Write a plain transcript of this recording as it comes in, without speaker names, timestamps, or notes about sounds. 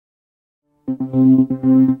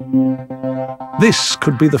This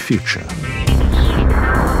could be the future.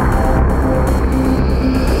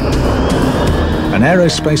 An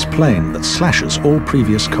aerospace plane that slashes all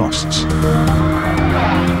previous costs.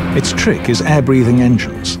 Its trick is air-breathing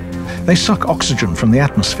engines. They suck oxygen from the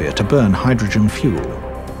atmosphere to burn hydrogen fuel.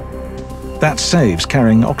 That saves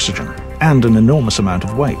carrying oxygen and an enormous amount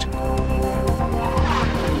of weight.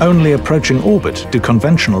 Only approaching orbit do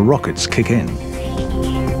conventional rockets kick in.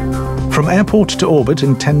 From airport to orbit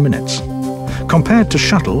in 10 minutes. Compared to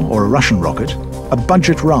shuttle or a Russian rocket, a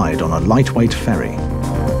budget ride on a lightweight ferry.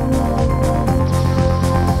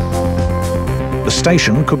 The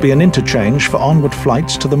station could be an interchange for onward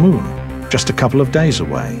flights to the moon, just a couple of days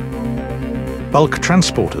away. Bulk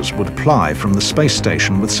transporters would ply from the space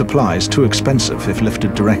station with supplies too expensive if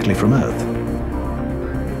lifted directly from Earth.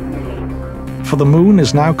 For the moon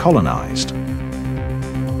is now colonized.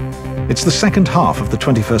 It's the second half of the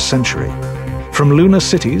 21st century. From lunar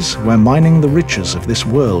cities, we're mining the riches of this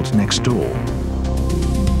world next door.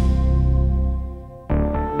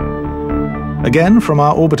 Again, from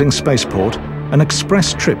our orbiting spaceport, an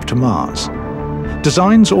express trip to Mars.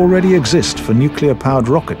 Designs already exist for nuclear-powered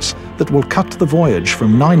rockets that will cut the voyage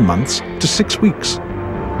from 9 months to 6 weeks.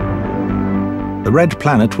 The red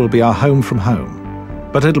planet will be our home from home,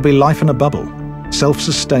 but it'll be life in a bubble,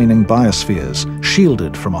 self-sustaining biospheres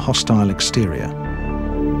shielded from a hostile exterior.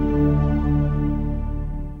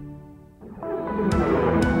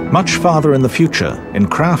 Much farther in the future, in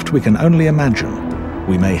craft we can only imagine,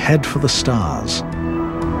 we may head for the stars.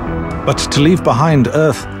 But to leave behind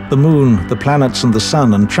Earth, the Moon, the planets and the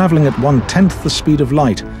Sun, and traveling at 1/10 the speed of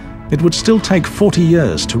light, it would still take 40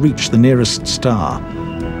 years to reach the nearest star.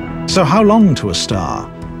 So how long to a star,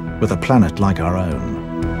 with a planet like our own?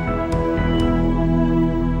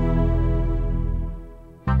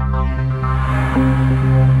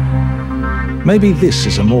 Maybe this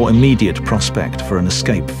is a more immediate prospect for an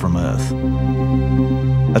escape from Earth.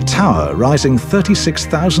 A tower rising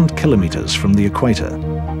 36,000 kilometers from the equator.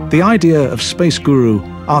 The idea of space guru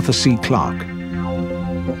Arthur C. Clarke.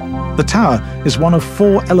 The tower is one of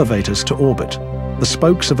 4 elevators to orbit, the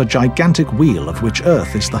spokes of a gigantic wheel of which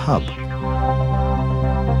Earth is the hub.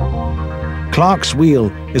 Clarke's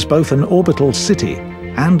wheel is both an orbital city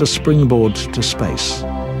and a springboard to space.